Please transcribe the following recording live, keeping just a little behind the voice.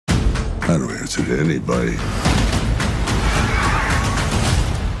I don't answer to anybody.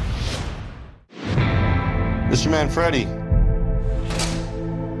 Mr. Manfredi,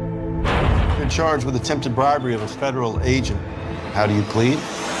 you're charged with attempted bribery of a federal agent. How do you plead?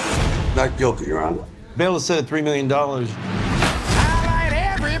 Not guilty, Your Honor. Bail is set at $3 million. I light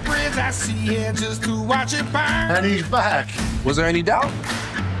every bridge I see here just to watch it burn. And he's back. Was there any doubt?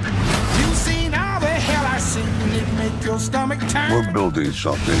 You've seen all the hell I seen, it make your stomach turn. We're building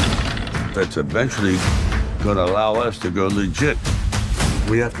something that's eventually gonna allow us to go legit.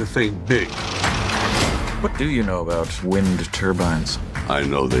 We have to think big. What do you know about wind turbines? I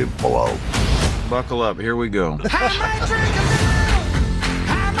know they blow. Buckle up, here we go. I might drink a little,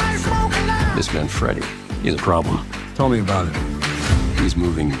 I might smoke a lot. This Manfredi, he's a problem. Tell me about it. He's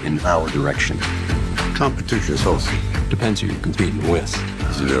moving in our direction. Competition's healthy. Depends who you're competing with.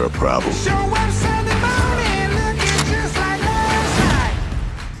 Is there a problem? Show up Sunday morning, looking just like last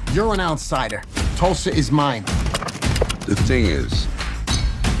night. You're an outsider. Tulsa is mine. The thing is,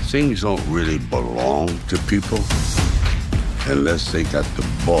 things don't really belong to people unless they got the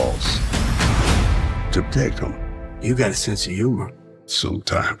balls to take them. You got a sense of humor.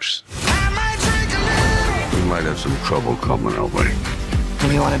 Sometimes. I might drink a little. We might have some trouble coming our way.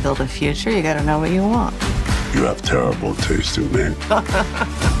 If you want to build a future, you got to know what you want. You have terrible taste in men.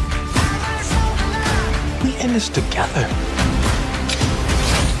 We in this together.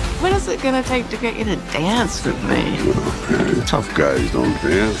 What is it going to take to get you to dance with me? Tough guys don't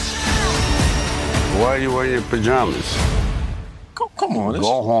dance. Why are you wearing your pajamas? Come on.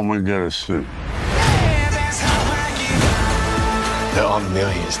 Go home and get a suit. Yeah, that's how I get. There are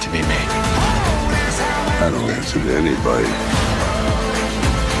millions to be made. I don't answer to anybody.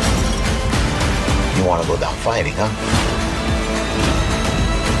 You want to go down fighting, huh?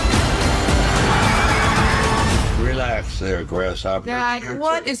 Relax there, grasshopper. Dad,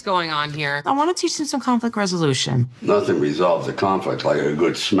 what is going on here? I want to teach them some conflict resolution. Nothing resolves a conflict like a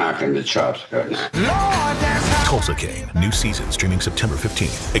good smack in the chops, guys. Lord, that's how Tulsa King, new season streaming September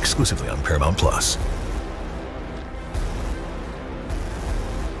 15th, exclusively on Paramount Plus.